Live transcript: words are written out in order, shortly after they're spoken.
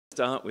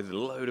start with a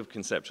load of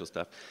conceptual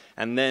stuff,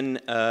 and then,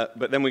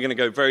 but then we're going to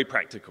go very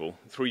practical,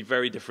 3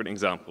 very different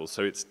examples.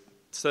 So it's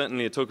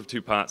certainly a talk of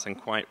 2 parts and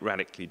quite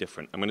radically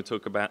different. I'm going to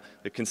talk about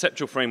the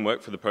conceptual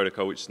framework for the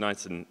protocol, which is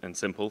nice and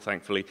simple,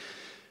 thankfully.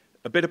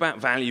 A bit about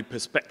value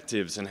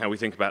perspectives and how we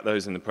think about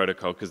those in the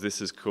protocol, because this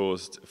has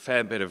caused a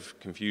fair bit of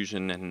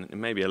confusion and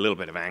maybe a little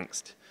bit of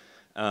angst.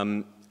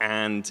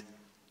 And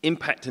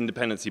impact and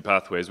dependency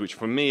pathways, which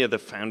for me are the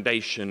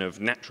foundation of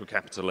natural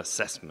capital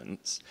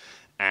assessments.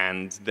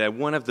 And they're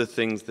one of the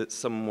things that's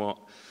somewhat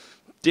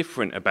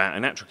different about a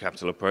natural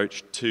capital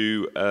approach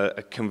to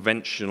a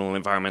conventional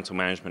environmental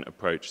management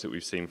approach that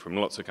we've seen from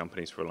lots of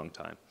companies for a long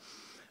time.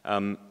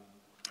 And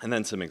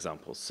then some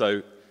examples.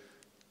 So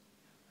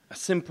a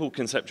simple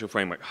conceptual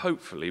framework,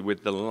 hopefully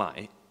with the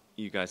light,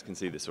 you guys can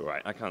see this all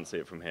right. I can't see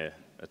it from here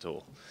at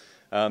all.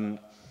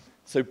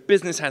 So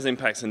business has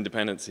impacts and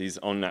dependencies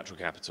on natural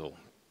capital.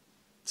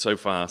 So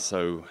far,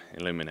 so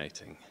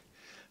illuminating.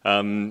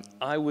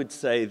 I would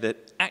say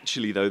that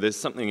actually, though, there's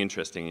something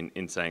interesting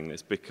in saying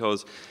this,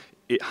 because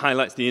it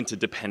highlights the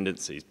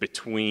interdependencies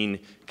between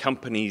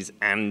companies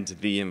and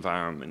the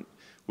environment,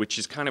 which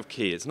is kind of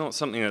key. It's not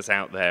something that's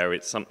out there.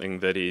 It's something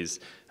that is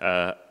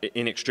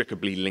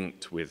inextricably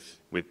linked with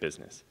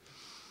business.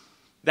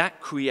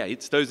 That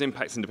creates, those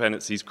impacts and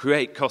dependencies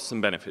create costs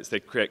and benefits. They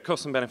create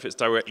costs and benefits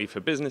directly for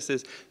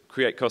businesses,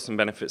 create costs and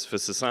benefits for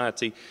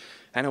society.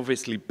 And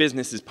obviously,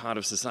 business is part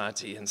of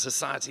society, and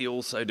society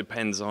also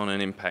depends on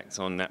and impacts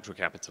on natural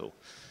capital.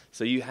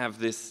 So you have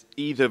this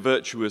either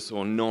virtuous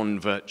or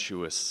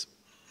non-virtuous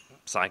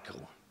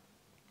cycle.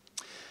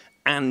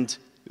 And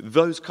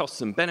those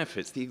costs and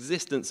benefits, the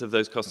existence of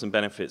those costs and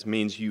benefits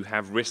means you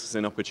have risks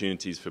and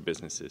opportunities for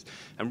businesses.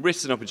 And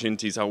risks and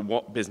opportunities are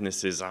what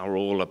businesses are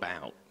all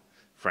about,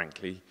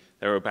 frankly.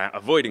 They're about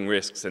avoiding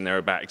risks, and they're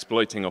about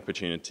exploiting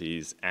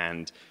opportunities.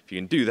 And if you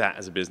can do that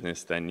as a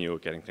business, then you're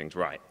getting things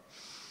right.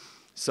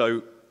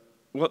 So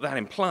what that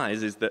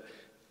implies is that,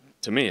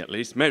 to me at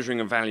least,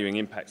 measuring and valuing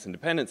impacts and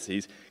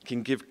dependencies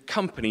can give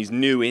companies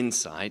new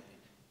insight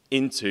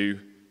into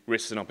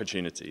risks and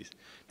opportunities.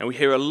 Now, we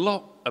hear a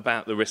lot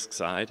about the risk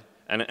side,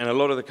 and a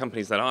lot of the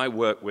companies that I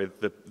work with,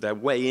 their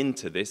way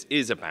into this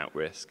is about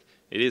risk.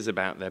 It is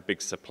about their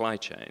big supply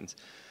chains.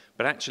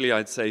 But actually,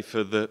 I'd say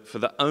for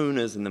the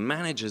owners and the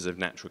managers of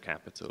natural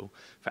capital,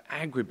 for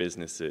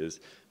agribusinesses,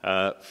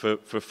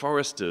 for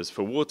foresters,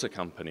 for water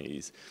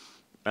companies,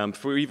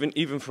 for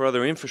even for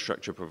other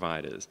infrastructure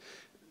providers,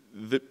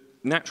 the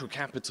natural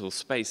capital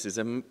space is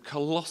a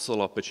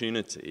colossal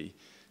opportunity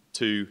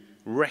to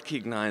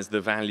recognize the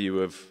value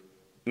of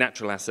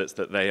natural assets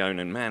that they own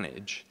and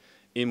manage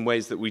in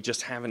ways that we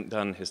just haven't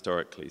done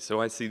historically.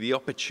 So I see the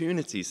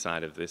opportunity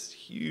side of this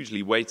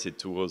hugely weighted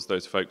towards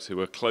those folks who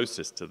are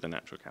closest to the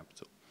natural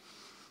capital.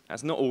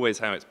 That's not always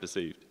how it's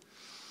perceived.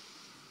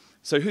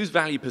 So whose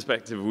value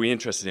perspective are we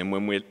interested in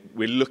when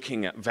we're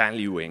looking at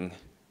valuing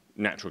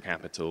natural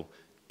capital,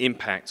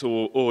 impacts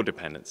or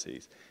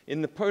dependencies?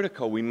 In the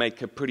protocol, we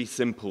make a pretty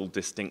simple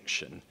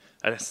distinction,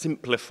 a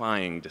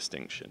simplifying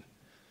distinction.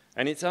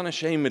 And it's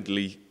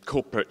unashamedly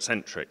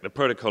corporate-centric. The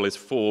protocol is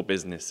for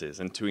businesses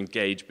and to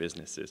engage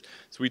businesses.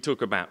 So we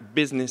talk about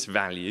business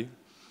value,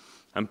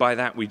 and by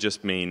that we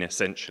just mean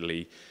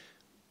essentially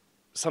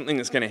something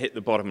that's going to hit the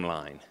bottom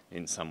line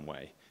in some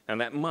way. And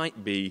that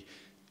might be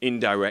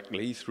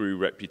indirectly through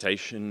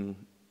reputational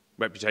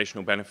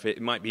benefit.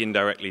 It might be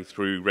indirectly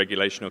through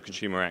regulation or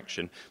consumer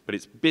action, but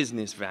it's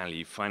business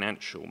value,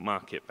 financial,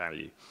 market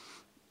value.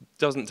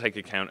 Doesn't take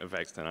account of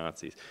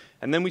externalities.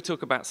 And then we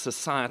talk about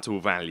societal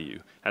value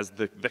as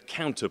the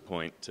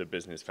counterpoint to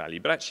business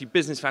value. But actually,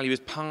 business value is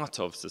part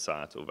of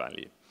societal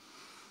value.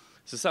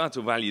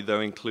 Societal value,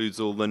 though, includes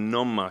all the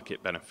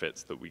non-market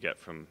benefits that we get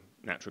from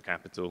natural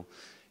capital.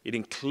 It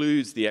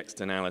includes the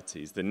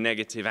externalities, the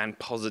negative and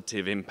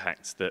positive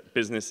impacts that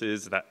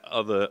businesses, that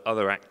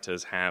other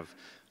actors have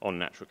on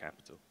natural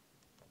capital.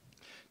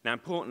 Now,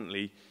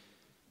 importantly,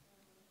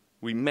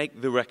 we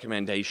make the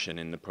recommendation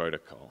in the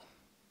protocol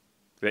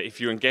that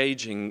if you're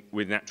engaging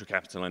with natural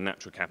capital and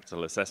natural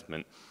capital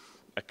assessment,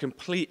 a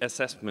complete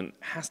assessment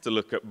has to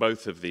look at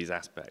both of these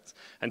aspects.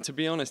 And to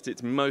be honest,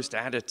 it's most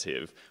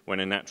additive when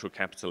a natural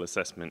capital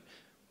assessment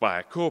by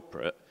a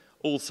corporate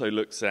also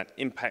looks at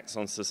impacts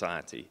on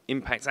society,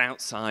 impacts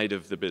outside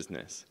of the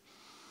business.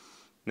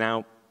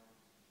 Now,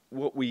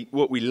 what we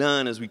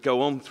learn as we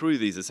go on through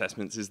these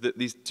assessments is that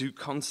these two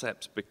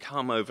concepts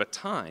become over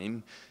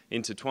time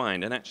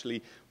intertwined. And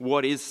actually,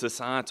 what is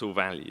societal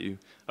value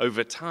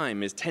over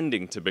time is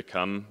tending to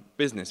become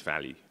business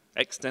value.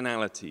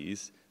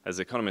 Externalities, as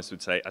economists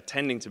would say, are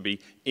tending to be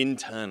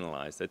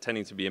internalized. They're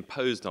tending to be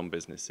imposed on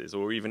businesses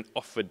or even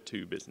offered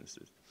to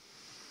businesses.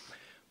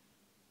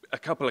 A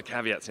couple of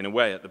caveats in a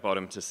way at the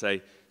bottom to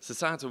say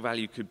societal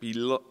value could be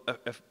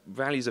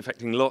values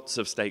affecting lots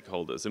of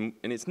stakeholders, and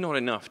it's not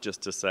enough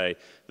just to say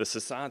the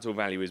societal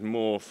value is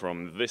more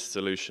from this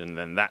solution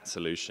than that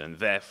solution,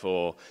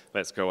 therefore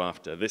let's go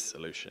after this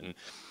solution.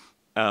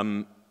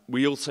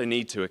 We also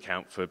need to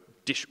account for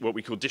what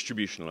we call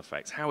distributional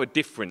effects. How are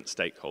different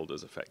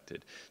stakeholders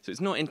affected? So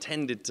it's not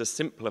intended to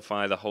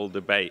simplify the whole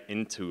debate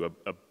into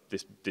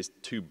this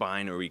two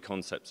binary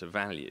concepts of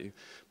value,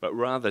 but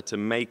rather to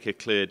make a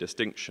clear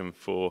distinction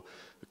for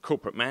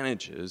corporate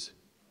managers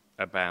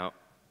about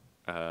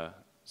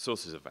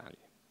sources of value.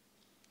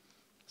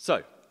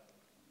 So,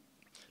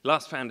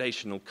 last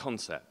foundational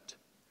concept,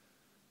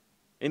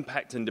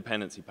 impact and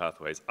dependency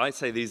pathways. I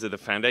say these are the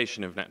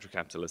foundation of natural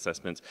capital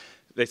assessments.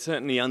 They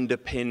certainly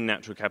underpin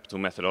natural capital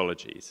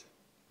methodologies.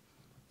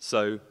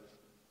 So,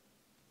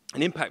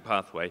 an impact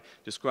pathway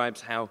describes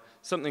how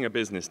something a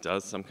business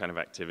does, some kind of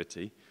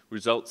activity,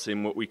 results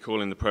in what we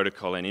call in the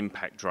protocol an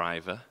impact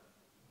driver,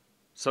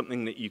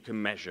 something that you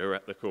can measure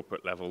at the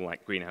corporate level,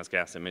 like greenhouse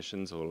gas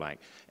emissions or like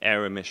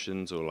air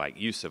emissions or like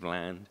use of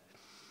land.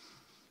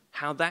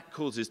 How that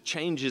causes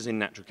changes in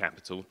natural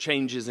capital,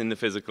 changes in the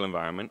physical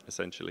environment,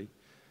 essentially,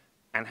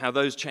 and how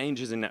those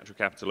changes in natural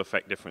capital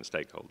affect different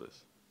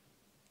stakeholders.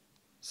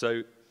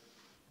 So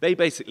they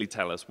basically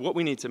tell us what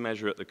we need to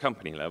measure at the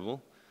company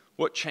level,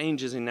 what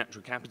changes in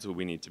natural capital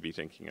we need to be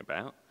thinking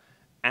about,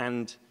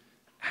 and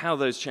how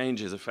those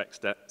changes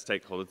affect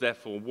stakeholders,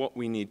 therefore what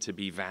we need to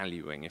be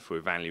valuing if we're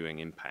valuing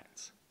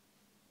impacts.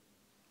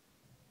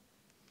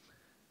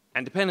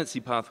 And dependency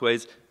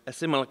pathways, a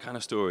similar kind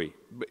of story,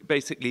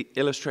 basically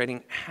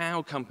illustrating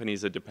how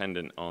companies are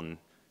dependent on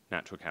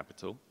natural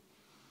capital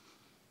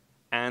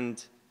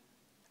and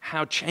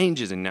how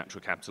changes in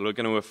natural capital are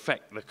going to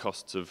affect the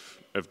costs of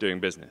doing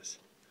business.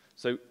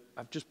 So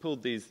I've just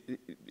pulled these,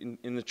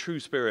 in the true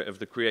spirit of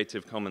the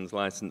Creative Commons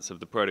license of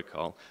the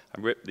protocol,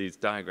 I ripped these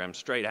diagrams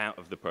straight out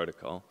of the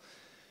protocol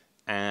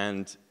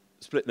and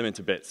split them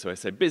into bits. So I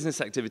say business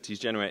activities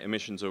generate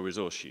emissions or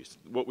resource use,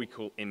 what we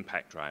call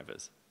impact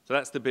drivers. So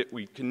that's the bit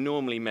we can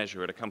normally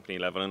measure at a company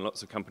level, and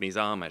lots of companies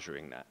are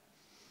measuring that.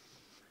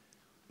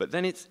 But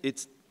then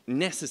it's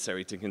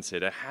necessary to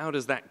consider how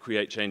does that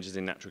create changes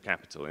in natural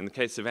capital. In the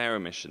case of air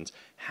emissions,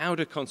 how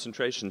do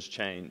concentrations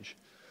change?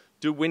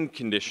 Do wind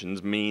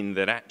conditions mean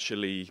that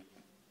actually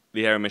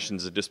the air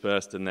emissions are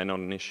dispersed and they're not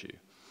an issue?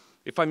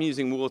 If I'm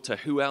using water,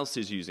 who else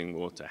is using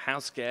water? How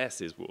scarce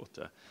is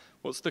water?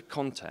 What's the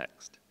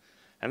context?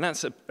 And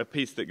that's a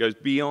piece that goes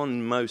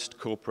beyond most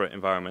corporate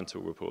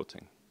environmental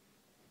reporting.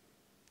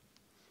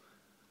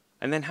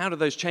 And then how do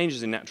those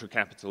changes in natural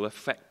capital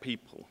affect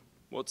people?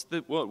 What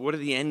are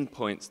the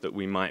endpoints that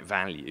we might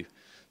value?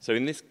 So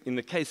in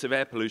the case of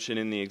air pollution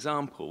in the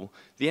example,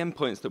 the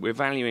endpoints that we're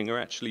valuing are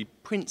actually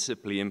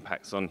principally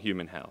impacts on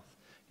human health.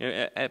 You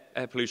know,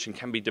 air pollution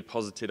can be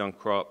deposited on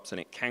crops,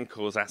 and it can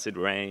cause acid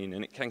rain,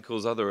 and it can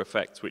cause other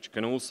effects which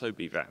can also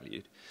be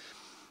valued.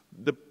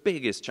 The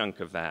biggest chunk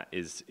of that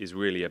is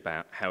really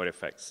about how it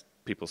affects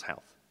people's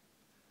health.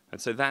 And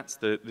so that's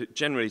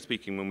generally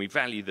speaking, when we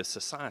value the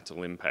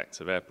societal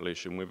impacts of air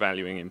pollution, we're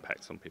valuing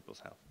impacts on people's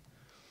health.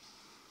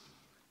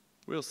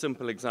 Real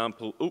simple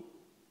example,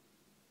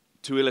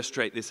 to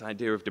illustrate this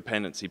idea of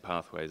dependency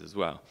pathways as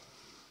well.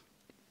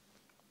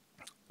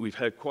 We've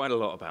heard quite a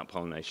lot about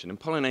pollination, and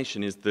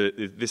pollination is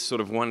this sort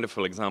of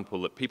wonderful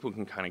example that people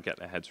can kind of get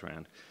their heads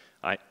around.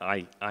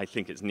 I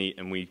think it's neat,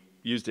 and we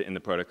used it in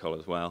the protocol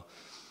as well.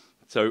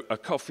 So a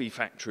coffee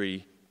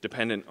factory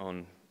dependent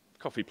on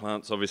coffee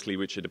plants, obviously,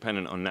 which are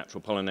dependent on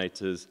natural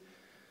pollinators.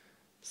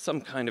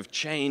 Some kind of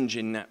change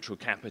in natural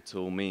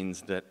capital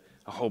means that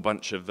a whole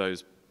bunch of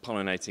those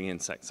pollinating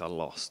insects are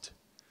lost.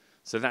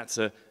 So that's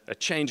a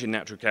change in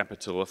natural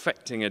capital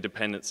affecting a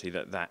dependency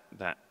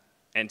that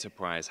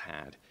enterprise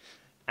had.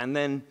 And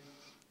then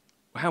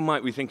how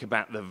might we think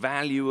about the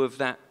value of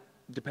that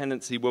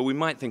dependency? Well, we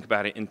might think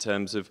about it in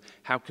terms of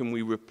how can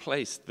we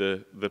replace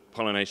the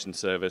pollination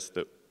service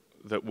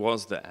that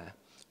was there?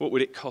 What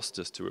would it cost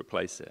us to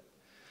replace it?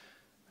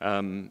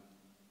 And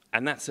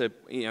that's a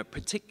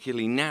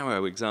particularly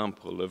narrow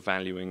example of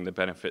valuing the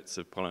benefits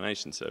of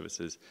pollination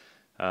services.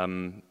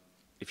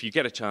 If you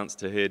get a chance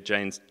to hear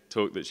Jane's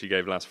talk that she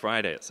gave last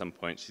Friday at some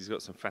point, she's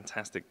got some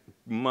fantastic,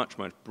 much,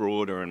 much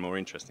broader and more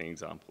interesting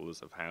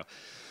examples of how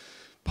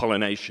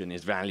pollination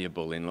is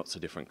valuable in lots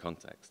of different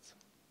contexts.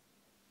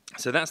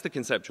 So that's the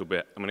conceptual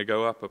bit. I'm going to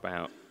go up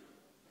about...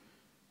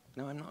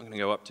 No, I'm not going to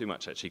go up too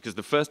much, actually, because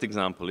the first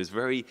example is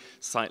very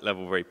site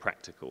level, very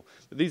practical.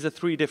 But these are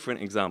three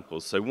different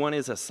examples. So one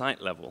is a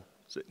site level,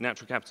 so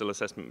natural capital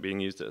assessment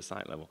being used at a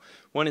site level.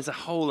 One is a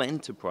whole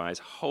enterprise,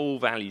 whole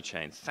value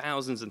chain,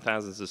 thousands and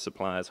thousands of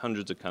suppliers,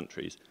 hundreds of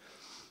countries.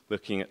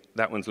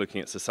 That one's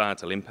looking at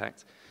societal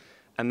impact.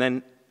 And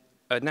then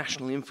a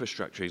national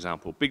infrastructure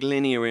example, big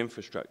linear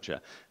infrastructure,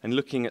 and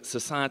looking at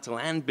societal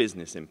and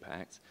business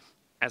impact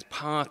as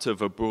part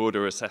of a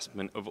broader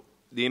assessment of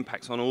the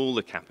impacts on all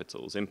the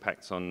capitals,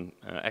 impacts on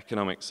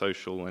economic,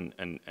 social, and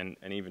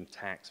even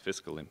tax,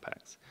 fiscal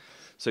impacts.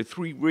 So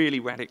three really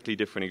radically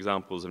different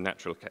examples of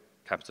natural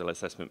capital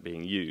assessment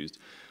being used,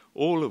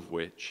 all of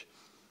which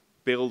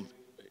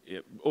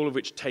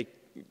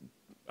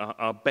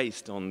are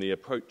based on the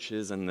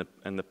approaches and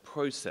the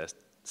process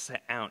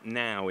set out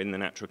now in the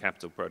natural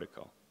capital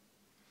protocol.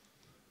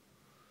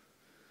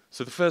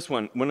 So the first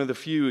one of the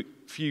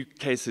few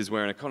cases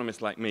where an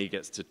economist like me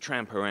gets to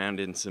tramp around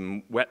in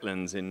some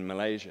wetlands in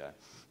Malaysia.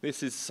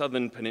 This is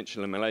southern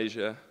peninsula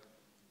Malaysia.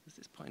 Does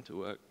this pointer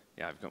work?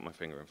 Yeah, I've got my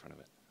finger in front of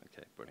it.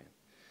 Okay, brilliant.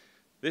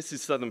 This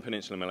is southern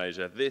peninsula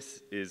Malaysia.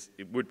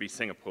 It would be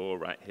Singapore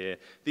right here.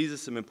 These are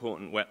some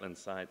important wetland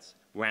sites,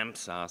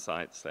 Ramsar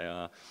sites they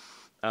are.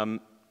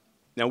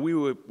 Now we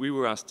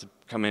were asked to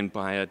come in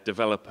by a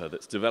developer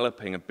that's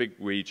developing a big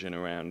region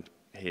around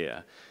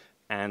here.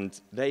 And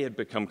they had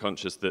become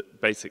conscious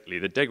that basically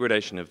the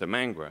degradation of the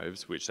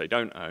mangroves, which they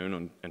don't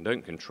own and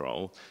don't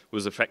control,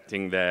 was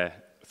threatening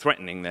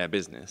their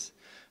business.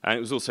 And it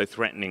was also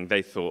threatening,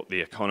 they thought, the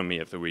economy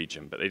of the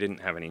region, but they didn't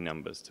have any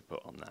numbers to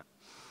put on that.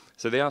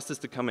 So they asked us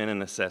to come in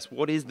and assess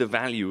what is the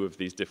value of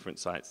these different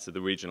sites to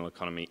the regional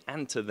economy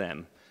and to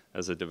them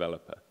as a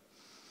developer.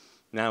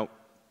 Now,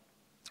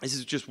 this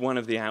is just one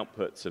of the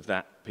outputs of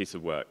that piece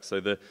of work. So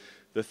the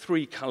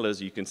three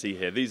colors you can see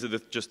here, these are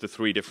just the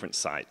three different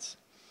sites.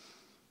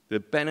 The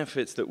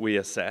benefits that we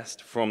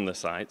assessed from the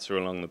sites are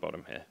along the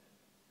bottom here.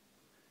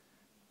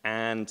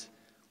 And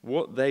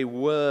what they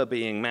were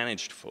being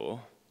managed for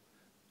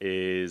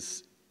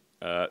is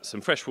some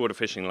freshwater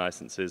fishing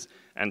licenses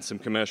and some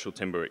commercial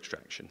timber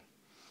extraction.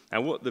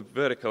 Now what the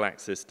vertical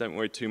axis, don't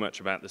worry too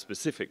much about the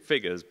specific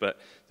figures, but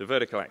the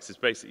vertical axis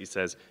basically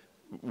says,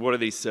 what are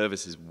these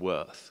services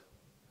worth?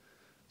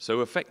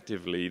 So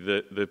effectively,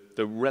 the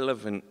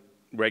relevant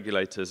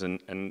regulators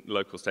and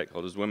local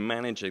stakeholders were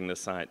managing the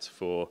sites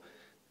for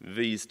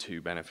these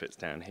two benefits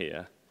down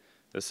here.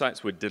 The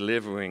sites were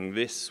delivering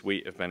this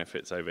suite of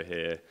benefits over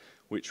here,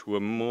 which were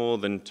more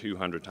than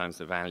 200 times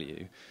the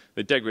value.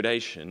 The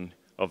degradation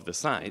of the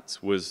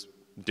sites was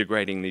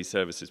degrading these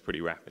services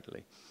pretty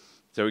rapidly.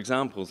 So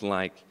examples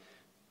like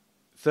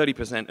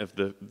 30% of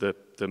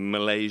the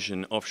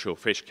Malaysian offshore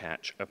fish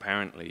catch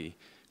apparently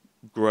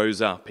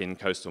grows up in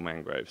coastal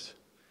mangroves.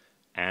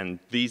 And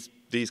these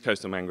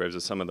coastal mangroves are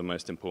some of the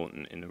most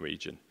important in the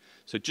region.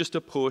 So just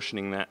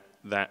apportioning that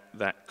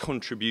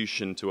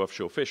contribution to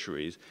offshore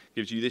fisheries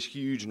gives you this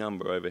huge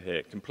number over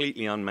here,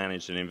 completely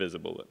unmanaged and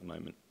invisible at the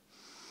moment.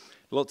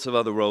 Lots of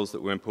other roles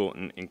that were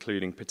important,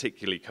 including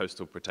particularly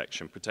coastal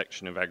protection,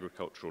 protection of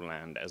agricultural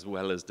land, as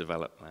well as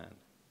developed land.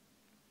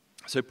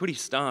 So a pretty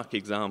stark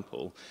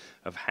example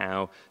of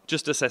how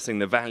just assessing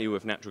the value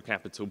of natural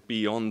capital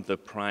beyond the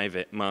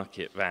private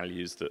market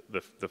values that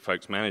the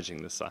folks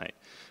managing the site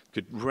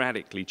could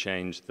radically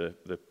change the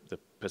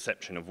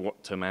perception of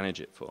what to manage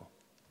it for.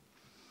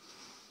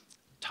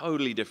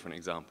 Totally different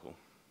example.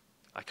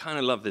 I kind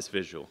of love this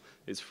visual.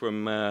 It's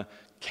from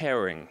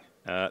Kering.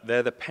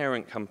 They're the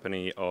parent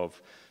company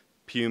of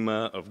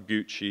Puma, of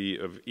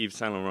Gucci, of Yves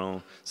Saint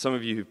Laurent. Some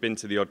of you who've been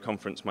to the Odd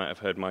Conference might have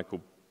heard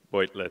Michael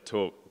Beutler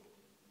talk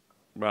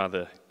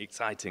rather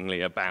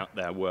excitingly about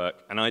their work,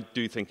 and I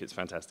do think it's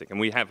fantastic. And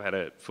we have had,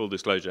 a full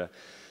disclosure,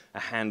 a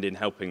hand in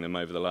helping them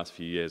over the last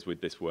few years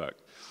with this work.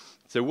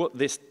 So what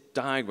this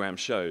diagram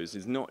shows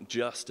is not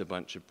just a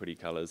bunch of pretty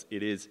colors.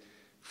 It is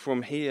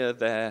from here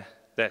their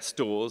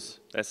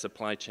stores, their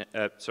supply chain,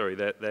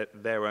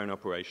 their own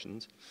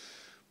operations,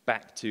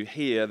 back to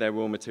here, their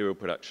raw material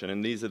production.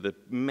 And these are the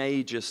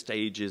major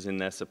stages in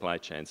their supply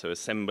chain, so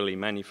assembly,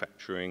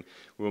 manufacturing,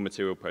 raw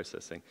material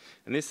processing.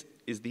 And this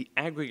is the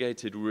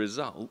aggregated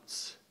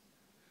results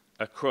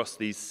across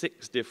these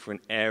 6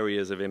 different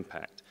areas of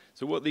impact.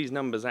 So what these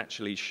numbers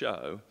actually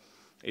show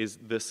is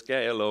the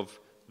scale of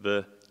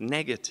the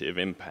negative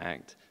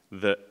impact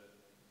that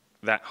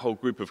that whole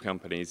group of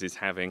companies is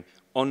having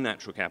on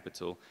natural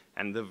capital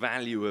and the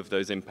value of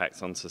those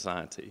impacts on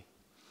society.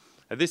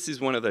 This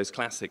is one of those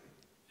classic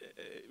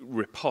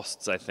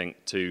ripostes, I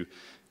think, to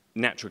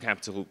natural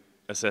capital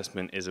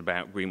assessment is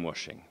about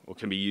greenwashing, or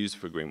can be used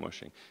for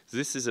greenwashing. So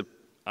this is,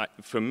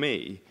 for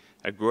me,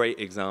 a great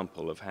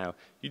example of how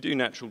you do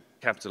natural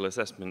capital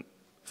assessment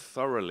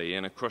thoroughly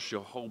and across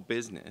your whole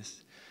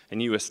business,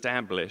 and you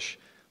establish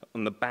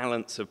on the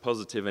balance of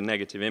positive and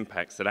negative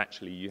impacts that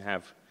actually you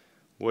have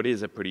what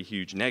is a pretty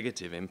huge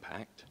negative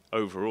impact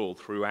overall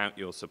throughout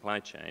your supply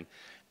chain,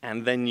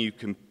 and then you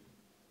can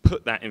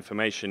put that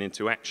information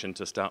into action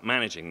to start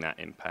managing that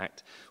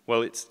impact.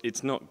 Well,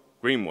 it's not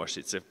greenwash.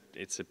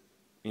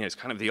 It's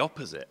kind of the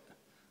opposite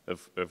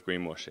of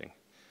greenwashing,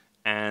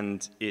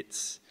 and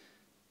it's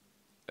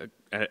a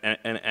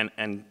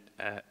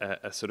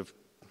sort of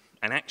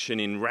an action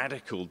in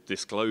radical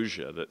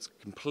disclosure that's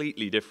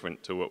completely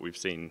different to what we've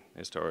seen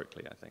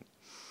historically, I think.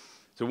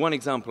 So one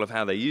example of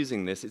how they're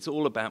using this, it's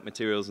all about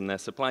materials in their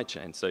supply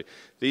chain. So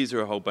these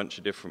are a whole bunch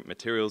of different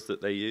materials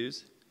that they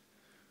use.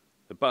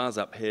 The bars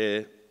up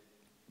here,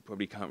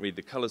 probably can't read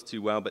the colors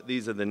too well, but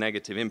these are the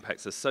negative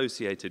impacts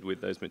associated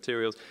with those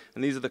materials,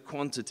 and these are the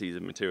quantities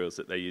of materials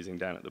that they're using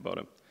down at the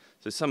bottom.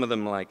 So some of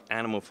them, like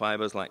animal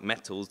fibers, like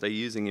metals, they're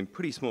using in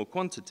pretty small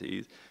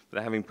quantities, but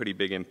they're having pretty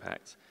big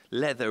impacts.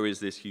 Leather is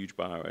this huge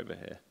bar over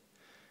here.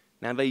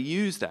 Now they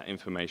use that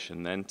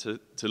information then to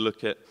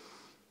look at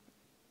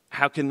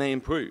how can they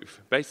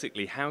improve?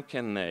 Basically, how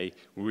can they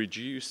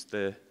reduce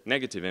the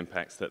negative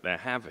impacts that they're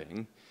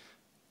having,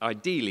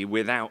 ideally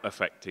without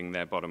affecting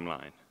their bottom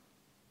line?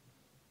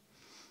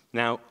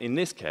 Now, in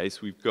this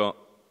case, we've got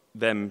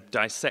them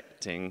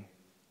dissecting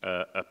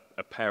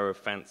a pair of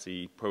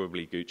fancy,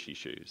 probably Gucci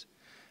shoes.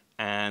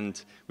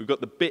 And we've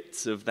got the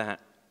bits of that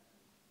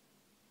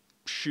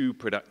shoe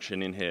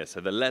production in here.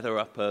 So the leather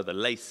upper, the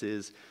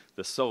laces,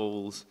 the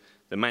soles,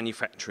 the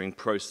manufacturing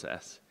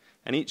process.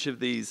 And each of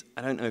these,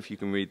 I don't know if you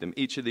can read them,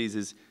 each of these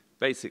is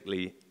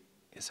basically,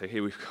 so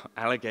here we've got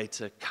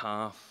alligator,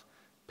 calf,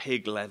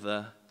 pig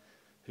leather,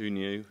 who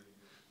knew,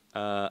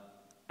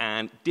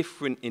 and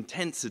different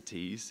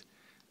intensities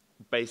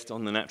based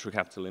on the natural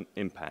capital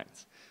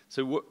impacts.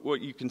 So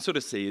what you can sort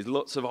of see is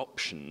lots of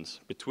options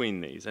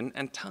between these,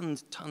 and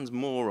tons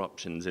more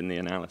options in the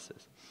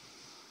analysis.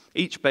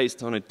 Each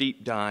based on a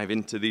deep dive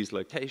into these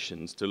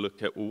locations to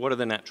look at, well, what are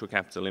the natural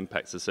capital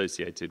impacts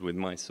associated with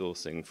my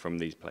sourcing from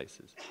these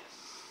places?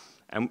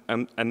 And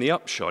the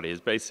upshot is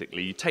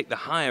basically you take the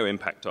higher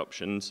impact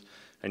options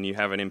and you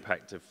have an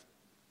impact of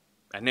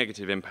a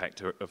negative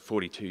impact of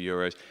 42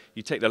 euros.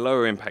 You take the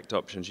lower impact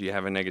options, you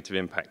have a negative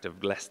impact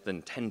of less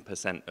than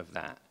 10% of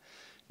that.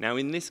 Now,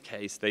 in this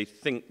case, they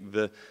think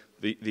the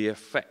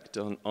effect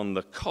on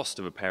the cost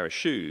of a pair of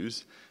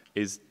shoes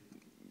is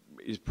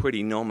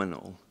pretty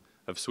nominal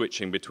of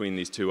switching between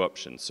these two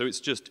options. So it's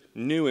just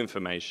new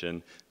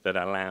information that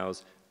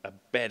allows a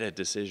better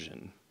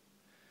decision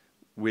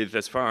with,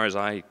 as far as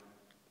I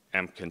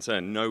am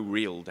concerned, no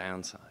real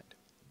downside.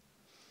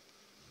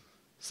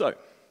 So,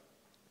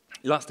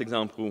 last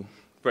example,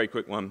 very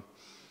quick one,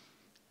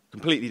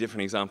 completely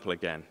different example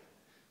again.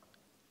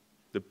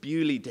 The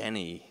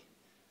Bewley-Denny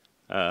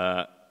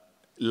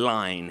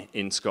line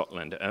in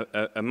Scotland,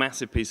 a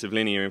massive piece of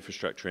linear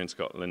infrastructure in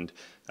Scotland,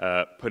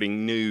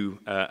 putting new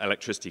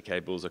electricity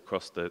cables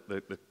across the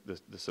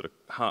sort of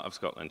heart of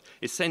Scotland.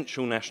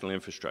 Essential national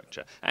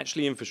infrastructure,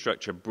 actually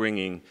infrastructure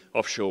bringing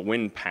offshore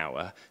wind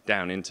power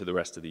down into the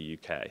rest of the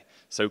UK.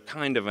 So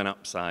kind of an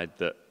upside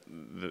that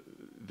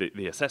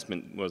the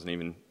assessment wasn't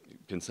even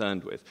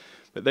concerned with.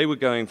 But they were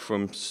going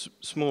from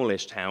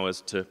smallish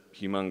towers to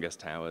humongous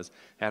towers,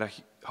 had a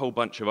whole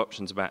bunch of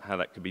options about how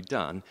that could be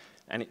done,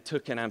 and it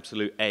took an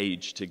absolute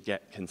age to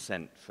get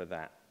consent for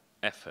that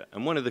effort.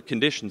 And one of the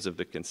conditions of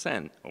the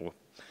consent, or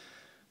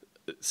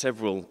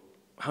several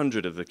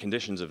hundred of the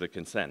conditions of the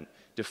consent,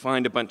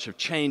 defined a bunch of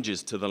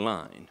changes to the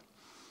line.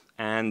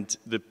 And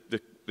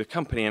the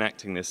company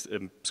enacting this,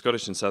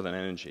 Scottish and Southern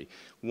Energy,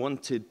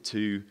 wanted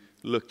to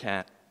look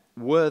at,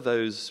 were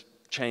those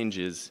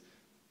changes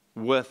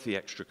worth the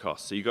extra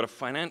cost? So you've got a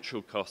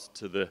financial cost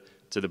to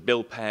the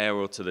bill payer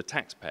or to the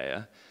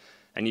taxpayer,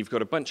 and you've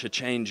got a bunch of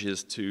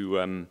changes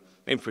to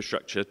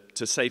infrastructure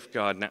to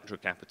safeguard natural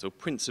capital,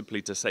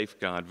 principally to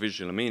safeguard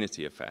visual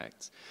amenity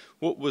effects.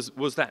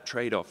 Was that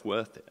trade-off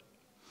worth it?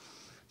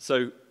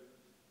 So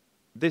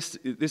this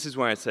is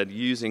why I said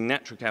using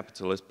natural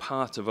capital as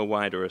part of a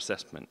wider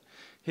assessment.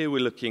 Here we're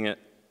looking at,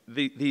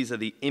 these are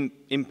the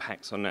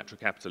impacts on natural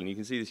capital, and you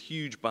can see this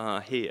huge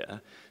bar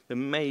here, the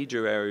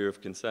major area of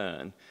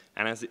concern,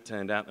 and as it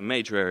turned out, the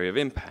major area of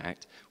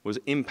impact was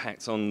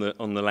impacts on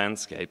the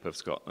landscape of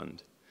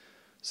Scotland.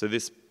 So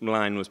this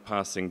line was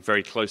passing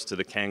very close to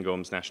the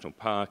Cairngorms National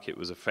Park. It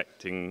was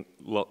affecting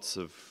lots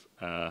of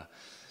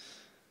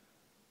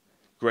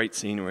great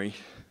scenery,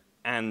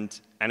 and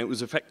it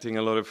was affecting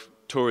a lot of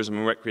tourism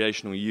and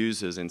recreational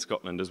users in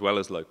Scotland as well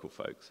as local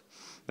folks.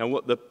 Now,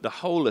 what the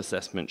whole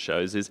assessment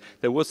shows is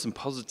there was some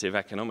positive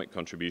economic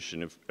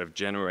contribution of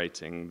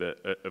generating,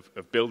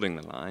 of building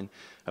the line,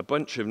 a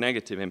bunch of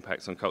negative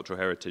impacts on cultural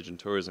heritage and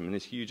tourism, and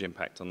this huge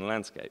impact on the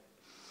landscape.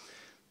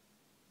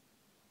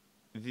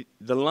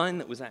 The line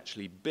that was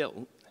actually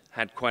built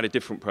had quite a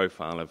different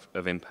profile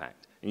of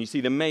impact. And you see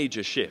the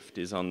major shift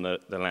is on the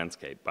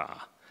landscape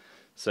bar.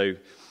 So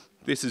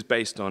this is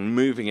based on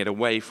moving it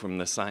away from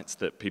the sites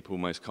that people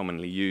most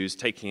commonly use,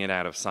 taking it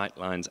out of sight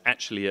lines,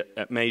 actually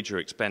at major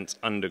expense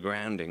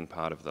undergrounding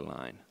part of the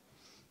line.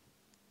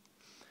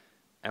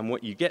 And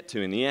what you get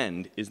to in the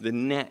end is the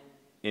net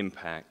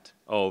impact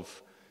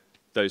of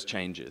those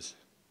changes.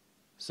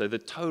 So the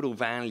total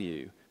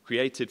value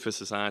created for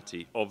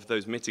society of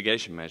those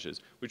mitigation measures,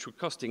 which were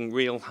costing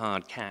real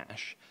hard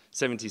cash,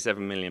 £77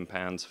 million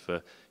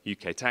for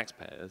UK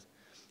taxpayers,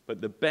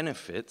 but the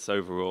benefits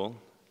overall,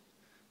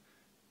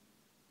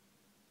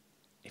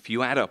 if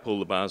you add up all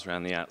the bars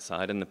around the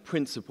outside, and the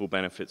principal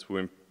benefits were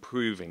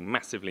improving,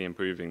 massively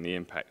improving the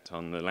impact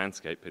on the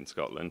landscape in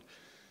Scotland,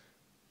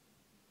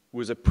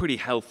 was a pretty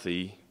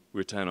healthy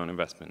return on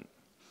investment.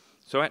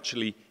 So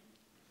actually,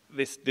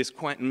 this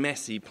quite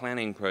messy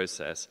planning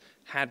process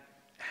had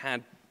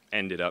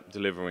ended up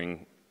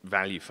delivering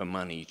value for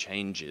money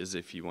changes,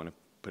 if you want to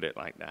put it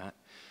like that.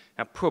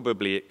 Now,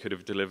 probably it could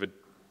have delivered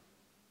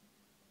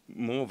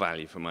more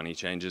value for money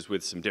changes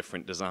with some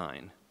different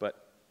design,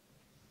 but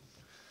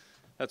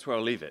that's where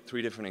I'll leave it.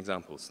 3 different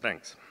examples.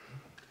 Thanks.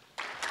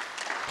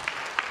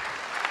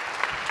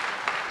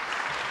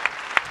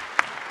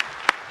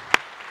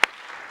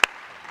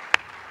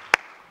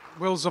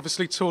 Will's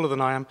obviously taller than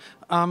I am.